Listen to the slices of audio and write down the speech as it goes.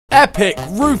Epic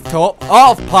rooftop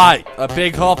half-pipe. A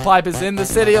big half-pipe is in the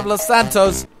city of Los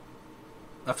Santos.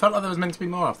 I felt like there was meant to be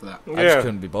more after that. I just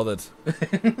couldn't be bothered.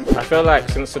 I feel like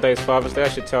since today's Father's Day, I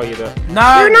should tell you that.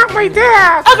 No! You're not my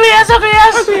dad! Ugly ass, ugly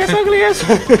ass! Ugly ass, ugly ass!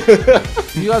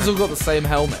 You guys all got the same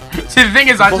helmet. See, the thing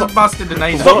is, I just busted the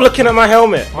name. Stop looking at my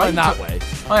helmet! Why in that way?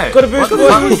 Wait, Got a boost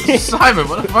boy. Simon,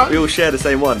 what the fuck? We all share the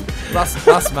same one. That's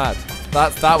mad.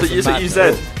 That was That's what mad you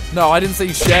said. No, I didn't say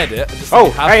you shared it. I just said Oh,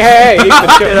 you had hey!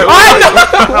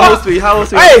 How else do we have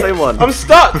the same one? I'm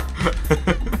stuck!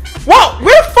 What?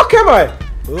 Where the fuck am I?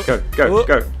 Go.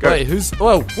 Wait, who's...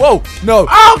 Whoa, no.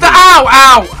 Oh, the ow!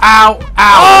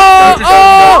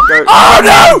 Go.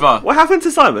 Oh, no! What happened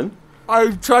to Simon?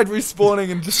 I tried respawning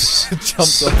and just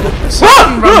jumped off.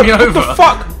 Run me over! What the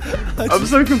fuck? I'm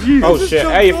so confused. Oh shit,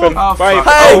 hey, Ethan. Oh, Bye. fuck.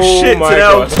 Oh, shit, my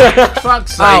Tadell. god.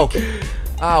 Fuck's Ow. sake.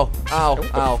 Ow. Ow!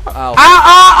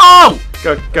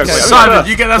 Go. Wait, Simon,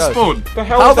 you get that spawn. The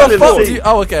hell How was that the fuck for? do you...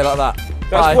 Oh, okay, like that.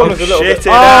 That Bye. spawn was a little shit bit... it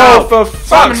Oh, out. for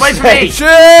Simon, fuck's wait for me! sake.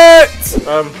 Shit!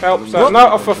 Help, Simon.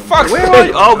 No, for fuck's Where sake. are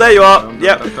you? Oh, there you are.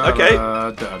 Yep, okay.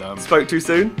 Spoke too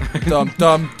soon. Dum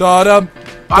dum da dum.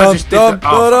 I Dum just did dum that.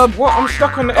 da dum. What? I'm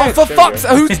stuck on the Oh, edge. for fuck's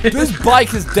sake! Whose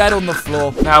bike is dead on the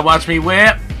floor? Now watch me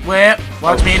whip.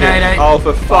 Watch me, nay. Oh,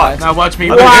 for fuck. Now watch me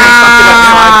I'm whip.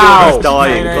 wow. Wow.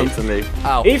 dying Nay. constantly.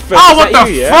 Ow. Ethan, Oh, is what that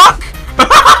the you, yeah? fuck?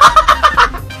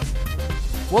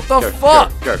 What the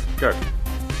fuck? Go.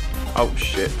 Oh,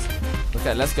 shit.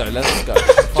 Okay, let's go. I'm having a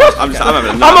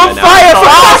I'm nightmare on now. fire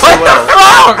for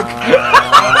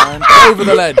And over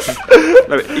the ledge.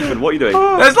 No, Ethan, what are you doing?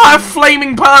 There's like a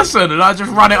flaming person and I just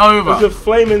run it over. There's a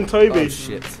flaming Toby. Oh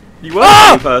shit. You were the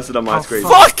only person on my screen.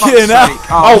 Fucking hell!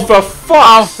 Oh, for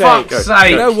fuck's sake. Fuck's sake.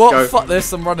 You know what? Go. Fuck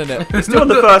this. I'm running it. Still on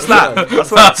the first lap. I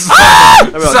swear.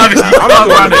 Simon, I'm not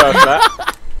running first, that.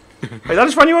 Hey, did I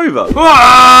just run you over?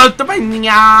 Oh,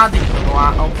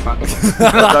 fuck.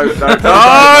 No.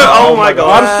 Oh my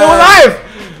god. I'm still alive!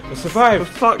 I For survived.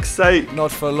 fuck's sake.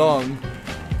 Not for long.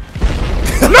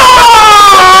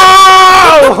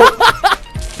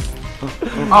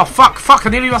 Oh, fuck, I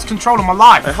nearly lost control of my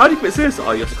life. How do you quit suicide?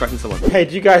 Oh, you have to crack into someone. Hey,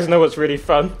 do you guys know what's really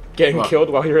fun? Getting killed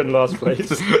while you're in last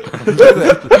place. I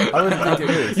wouldn't think it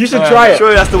was. You should try it.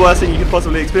 Surely that's the worst thing you could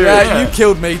possibly experience. Yeah, you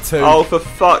killed me too. Oh, for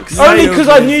fuck's sake. Only because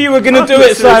I knew you were gonna do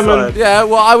it, Simon. Yeah,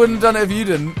 well, I wouldn't have done it if you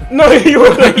didn't. No, you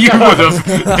wouldn't. You would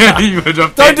have. You would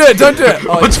have. Don't do it.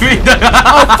 Oh, What do you mean?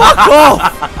 fuck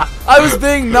off! I was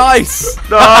being nice.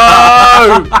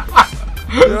 No!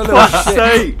 You're a little Fuck's shit.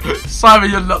 sake.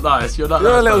 Simon, you're not nice. You're not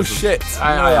You're a nice little person. shit.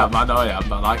 I am. I know I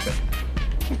am. I like it.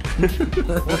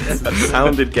 That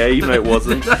sounded gay, even though it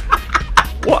wasn't.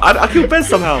 What? I killed Ben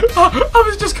somehow. I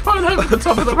was just going over the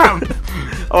top of the round.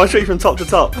 Oh, I shot you from top to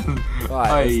top.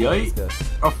 Right, Aye.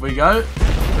 Off we go.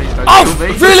 Please don't Oh, kill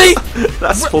me. really?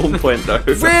 That's spawn point though.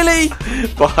 Really?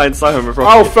 Behind Simon with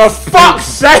Oh, for fuck's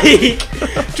sake!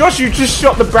 Josh, you just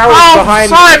shot the barrels Oh,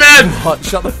 behind me. Simon! What?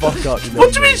 Shut the fuck up. You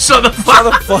What do you mean, shut the fuck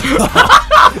up? Fuck up.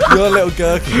 You're a little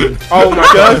gherkin. Oh my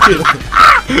god.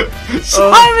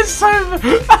 Simon's so.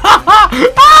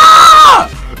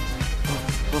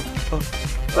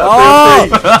 Oh!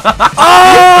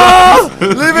 Oh!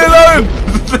 Leave me alone!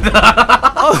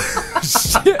 Oh,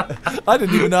 shit. I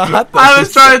didn't even know I had them. I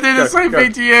was trying to do the same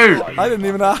thing to you. I didn't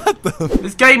even know I had them.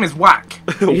 This game is whack.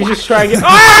 You just try and get.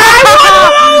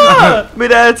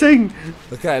 Mid-air ting.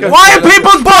 Okay, Why are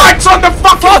people's bikes on the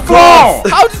fucking floor?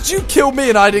 How did you kill me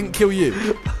and I didn't kill you?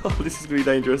 Oh, this is gonna be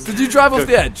dangerous. Did you drive off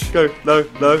the edge? Go. No.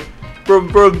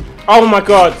 Brum. Oh my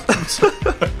god. Just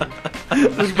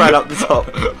ran up the top.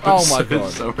 Oh my god.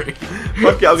 Sorry.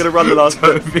 Fuck it, I'm gonna run the last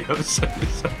bit. I'm so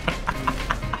sorry.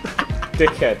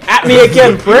 Dickhead. At me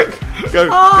again, prick. Go.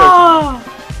 Oh,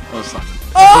 Simon.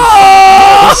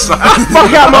 Oh!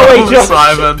 Fuck out my way, Josh.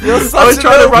 Simon. You're such I was a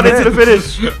trying to little run into the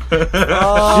bitch. finish.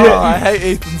 Oh, Shit. I hate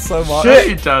Ethan so much. Shit.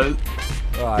 You don't.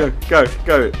 Right. Go.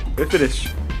 The finish.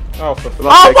 Oh, for fuck.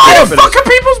 Oh, why the fuck are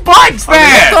people's bikes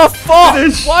there? What the fuck?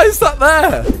 Finish. Why is that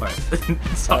there?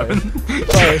 Simon.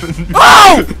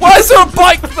 Oh! Why is there a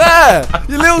bike there?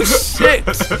 You little shit!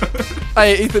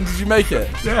 Hey, Ethan, did you make it?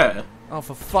 Yeah. Oh,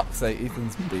 for fuck's sake,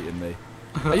 Ethan's beating me.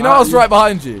 You know I was right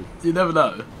behind you. You never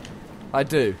know. I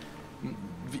do.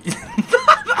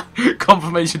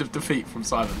 Confirmation of defeat from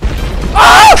Simon.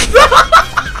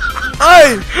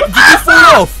 Hey! Did you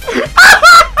fall off?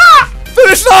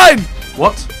 Finish line!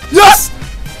 What? Yes!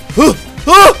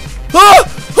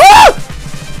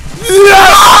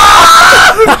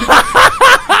 Yes!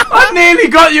 I nearly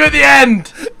got you at the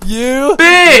end. You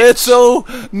Bitch! little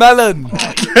melon.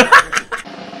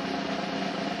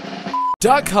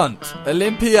 Duck Hunt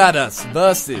Olympiadas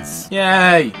versus.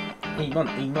 Yay.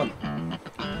 Emon.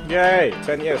 Yay!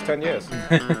 10 years, 10 years.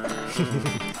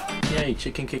 Yay,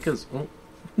 chicken kickers. Oh.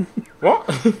 What?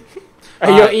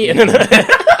 Hey, you're eating it.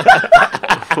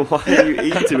 Why are you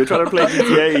eating? We're trying to play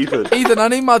GTA, Ethan. Ethan, I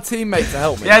need my teammate to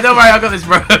help me. Yeah, don't worry, I got this,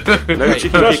 bro. No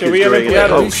chicken Josh, kickers are we doing it.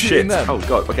 together? Oh Who's shooting shit. them? Oh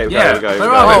god. Okay, Yeah, we go. where We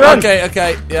are go. Oh,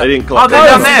 okay. Yeah. They didn't Oh, clock. they're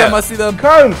down I see there. them, I see them.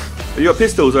 Cones! Have you got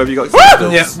pistols or have you got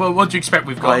pistols? Yeah, well, what do you expect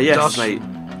we've got, Yes, Josh? mate.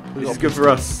 This is good for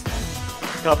us.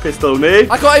 Can't pistol me.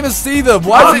 I can't even see them.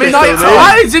 Why is it pistol night me. time?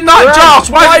 Why is it night, Josh?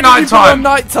 Why is it did you night put on time?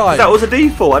 night time? That was a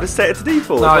default. I just set it to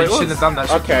default. No, That's you what it shouldn't was. have done that.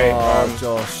 shit. Okay, Oh,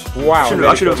 Josh. wow.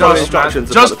 I should have followed Josh, instructions.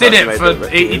 man. Josh about the did person it who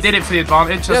for made it. he did it for the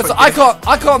advantage. Yeah, That's so what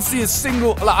I can't see a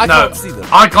single. Like, I No, can't see them.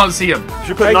 I can't see him. You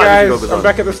should put Hey night vision guys, goggles I'm on.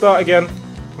 back at the start again.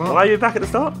 Why are you back at the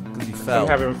start? You I'm fell.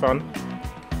 having fun.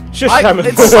 Shush, I- Simon.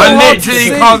 it's so I hard to literally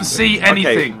see. can't see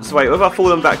anything. Okay, so wait, what if I fall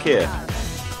them back here?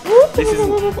 This is.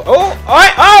 Oh,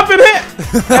 I've been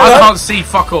hit! I can't see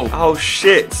fuck all. Oh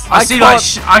shit. I see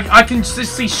can't- like I can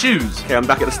just see shoes. Okay, I'm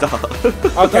back at the start. Okay,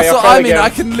 That's what fell I mean. again. I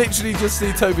can literally just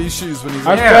see Toby's shoes when he's.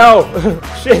 I Yeah.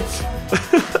 fell. Shit.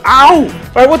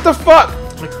 Ow! Wait, what the fuck?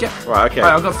 Right, okay.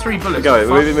 Right, I've got 3 bullets. Go,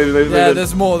 Fuck. move. Yeah,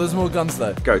 there's more guns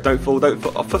though. Go, don't fall.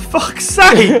 Oh, for fuck's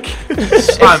sake!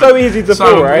 It's so easy to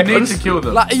fall, right? We need to kill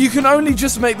them. Like, you can only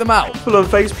just make them out. Full on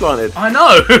face planted. I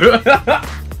know.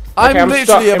 I'm I'm stuck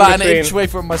literally in about an between. inch away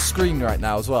from my screen right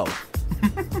now as well.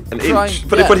 An Trying- inch.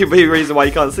 But yeah. it would be a reason why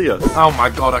you can't see us. Oh my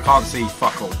god, I can't see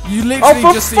fuck all. You literally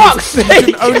for just see fuck's his, you sake!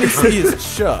 can only see his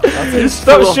shirt. That's it.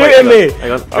 Stop Hold on, shooting wait, me!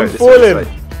 hang on. Go, I'm this falling.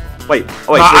 way. Wait,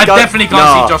 oh, wait. No, so I gun- definitely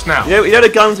can't see Josh now. You know the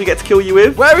guns we get to kill you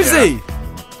with? Where is he?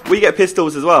 We get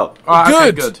pistols as well. Alright, okay,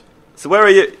 Good. good. So where are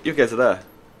you? You guys are there.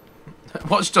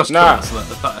 Watch Josh Nah. kill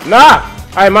us. Nah!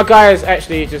 Hey, my guy is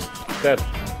actually just dead.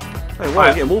 Hey, why are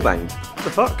you getting wall banged? What the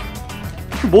fuck?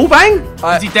 Wall bang?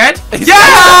 Is he dead? Yes!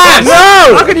 Yes!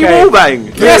 No! How can you wall bang?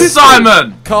 Yes,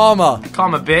 Simon! Karma.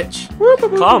 Karma, bitch.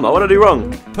 Karma, what did I do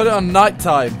wrong? Put it on night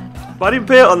time. But I didn't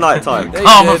pay it on night time. There you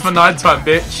Karma did. for nighttime,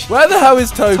 bitch. Where the hell is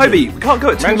Toby? Toby, we can't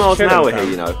go at 2 Man's miles an chilling, hour fam. here,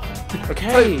 you know.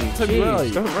 Okay, Toby, where are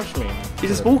you? don't rush me.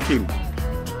 He's just walking.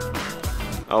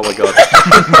 Oh my god.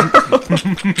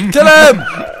 Kill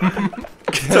him!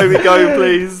 Toby, go,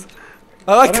 please.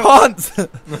 Oh, I can't.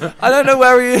 I don't know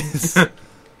where he is.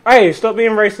 Hey, stop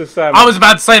being racist, Sam. I was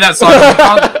about to say that,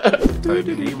 Simon.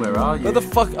 Toby, where are you? Where the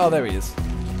fuck? Oh, there he is.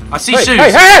 I see Hey, shoes.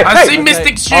 hey, hey, I hey! see Okay.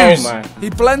 Mystic Oh shoes. man. He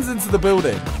blends into the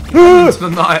building. Into the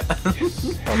night.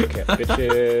 Okay,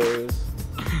 bitches.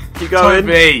 Keep going.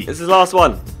 Toby. This is the last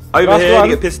one. Over Last here, one?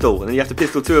 you get pistol, and then you have to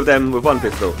pistol 2 of them with 1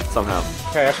 pistol, somehow.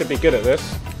 Okay, I should be good at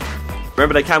this.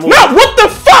 Remember, they can wall No, what the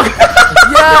fuck?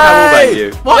 bang Yay!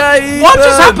 you. What? Yay, What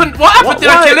just Ethan! happened? What happened? What- Did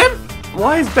I why- kill him?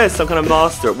 Why is Bez some kind of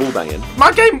master at wall banging?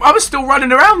 My game. I was still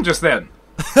running around just then.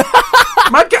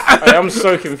 My game. Hey, I'm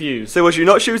so confused. So was you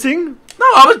not shooting? No,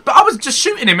 I was just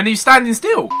shooting him and he's standing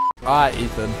still. Alright,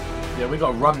 Ethan. Yeah, we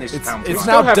gotta run this town. It's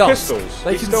still now have dusk. pistols.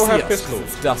 They We can still see have us 'cause pistols.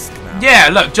 It's dusk now. Yeah,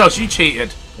 look, Josh, you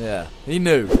cheated. Yeah, he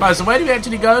knew. Right, so where do we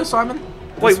actually go, Simon?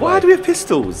 Wait, why way. do we have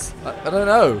pistols? I don't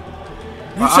know. You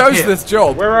Right, up chose here. this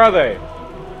job. Where are they?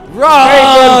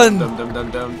 Run! Dum dum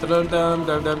dum dum dum dum dum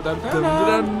dum dum Dun, dum.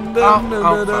 dun, dun, Ow, dun,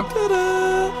 ow, dun, fuck. dun,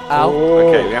 dun. Ow. Oh.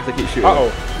 Okay, we have to keep shooting.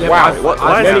 Uh-oh. Yeah, Wow. but What- I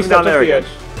why is Nearly he down stepped there off the again? edge.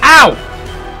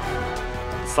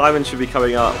 Ow! Simon should be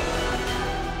coming up.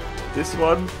 This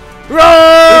one?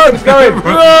 Run! It's going. Simon,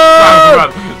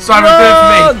 run! Simon, do it for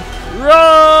me!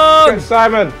 Run! Get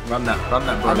Simon. Run that, bro.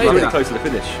 I made He's it. really close to the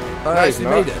finish. I actually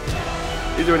not. made it.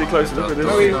 He's already close to the finish.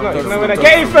 No, he's not. He's nowhere there.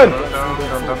 Get Ethan.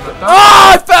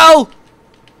 Oh, I fell!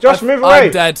 Josh, move away.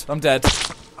 I'm dead. I'm dead.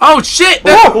 Oh shit!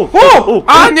 Whoa, whoa.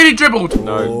 I nearly dribbled!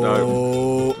 No,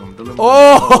 no.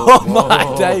 Oh,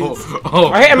 my days. Oh,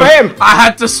 I hit him. I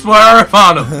had to swerve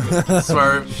on him.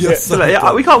 Swerve. You're So, so,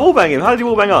 yeah, we can't wall bang him. How did he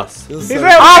wall bang us? you're He's so,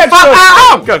 there. Oh, fuck!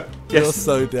 Ow! Go. you're Yes.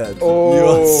 so dead. Oh.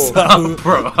 You're so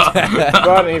Bro.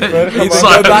 Run, Ethan. Come Ethan,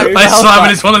 on. go back Don't there.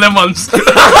 Simon is one of them ones. let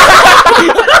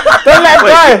him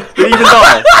die. Did he even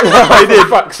die? Oh, he did.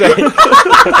 Fuck's sake.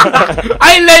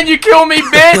 I ain't letting you kill me,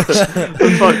 bitch! For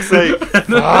fuck's sake.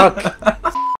 Fuck.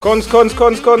 Cons.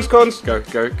 Go,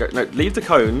 go, go. No, leave the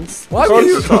cones. Why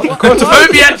Cons. were you...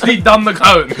 Toby actually done the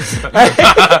cones.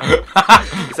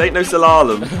 This ain't no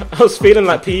slalom. I was feeling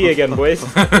like PE again, boys.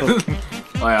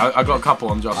 Oh, yeah, I got a couple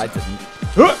on Josh. I didn't.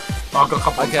 I've got a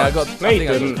couple on Okay, I got... No, I you think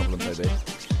I got didn't. a couple of Toby.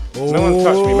 No one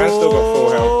touched me, man. Still got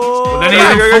full health. Then he Go,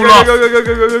 will go, fall off. go, go, go,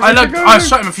 go, go, go, I go, go, I go.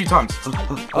 shot him a few times.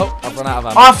 Oh, I've run out of Oh,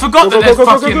 ammo. I forgot that there's go,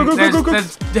 go, go, fucking go, go, go, go.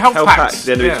 there's the health Health packs. packs,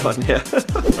 the end of each one,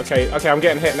 yeah. Okay, I'm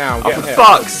getting hit now. I'm Oh, getting for hit.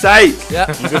 fuck's sake! Yeah,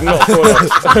 You did not fall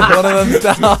off. one of them's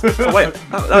down. Oh, wait,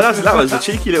 that was a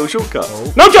cheeky little shortcut.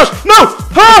 No, Josh! No!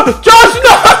 Ah! Josh,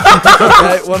 no!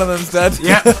 Okay, one of them's dead.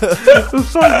 Yeah. For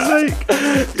fuck's sake!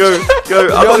 Go, go.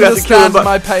 You I'm not going to kill them understand both.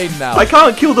 my pain now. I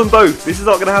can't kill them both. This is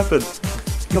not going to happen.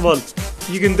 Come on,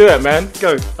 You can do it, man.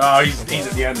 go. Oh, he's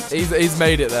at the end. He's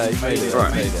made it there. He's made it.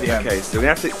 Right. He's made it. Yeah. Okay, so we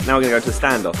have to. Now we're going to go to the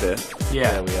standoff here.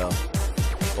 Yeah. There we are.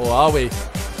 Or are we?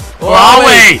 Or are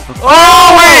we?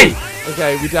 Are we?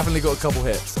 Okay, we definitely got a couple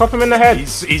hits. Pop him in the head.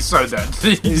 He's so dead.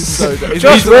 He's so dead.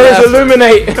 Josh, where is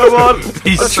Illuminate? Come on,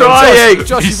 He's I'm so trying.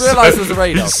 Josh, He's you realise so- there's a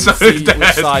radar. he's So so you see dead. which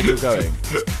side you're going.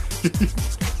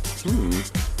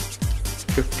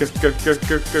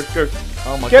 Go.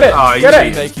 Oh my Get god. it! Oh, he's Get I'm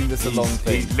it! making this a long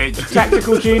thing. He's literally.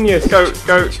 Tactical genius. Go.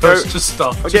 Just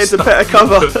stop. I'm just getting to stop. better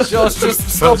cover. Josh, just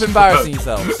stop embarrassing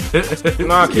yourselves.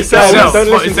 Nah, keep Yourself. going. Don't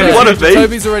listen to What the one of me?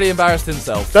 Toby's already embarrassed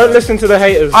himself. Don't listen to the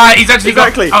haters. Alright, he's actually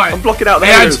Exactly. got. Alright. I'm blocking out the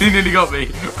He haters. actually nearly got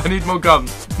me. I need more gun.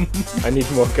 I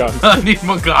need more guns. I need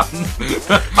more gun.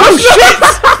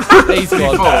 He's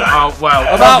gone. Oh well.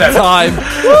 About I'm dead. time.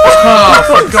 Oh,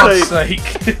 for fuck's God's sake.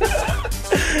 sake.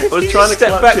 I was trying to Step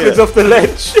clutch backwards it. off the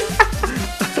ledge.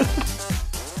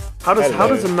 How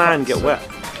does a man get wet?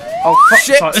 Oh fuck.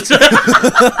 Shit.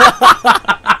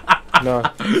 No.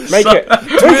 Make it.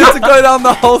 We have to go down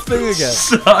the whole thing again.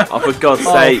 Oh, for God's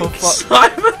Oh, sake. for fuck.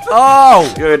 Simon.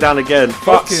 Oh! Go down again.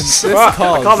 Fucking this Fuck.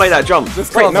 card. I can't make that jump. This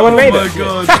Wait, card's no one Oh made my it.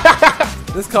 god.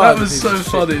 This card. That was is so shit,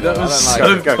 funny. That bro. was I so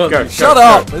don't like it. Go. funny. Shut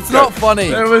up! It's not funny.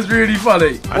 That was really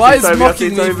funny. Why is Toby, mocking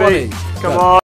me Toby. funny? Come on.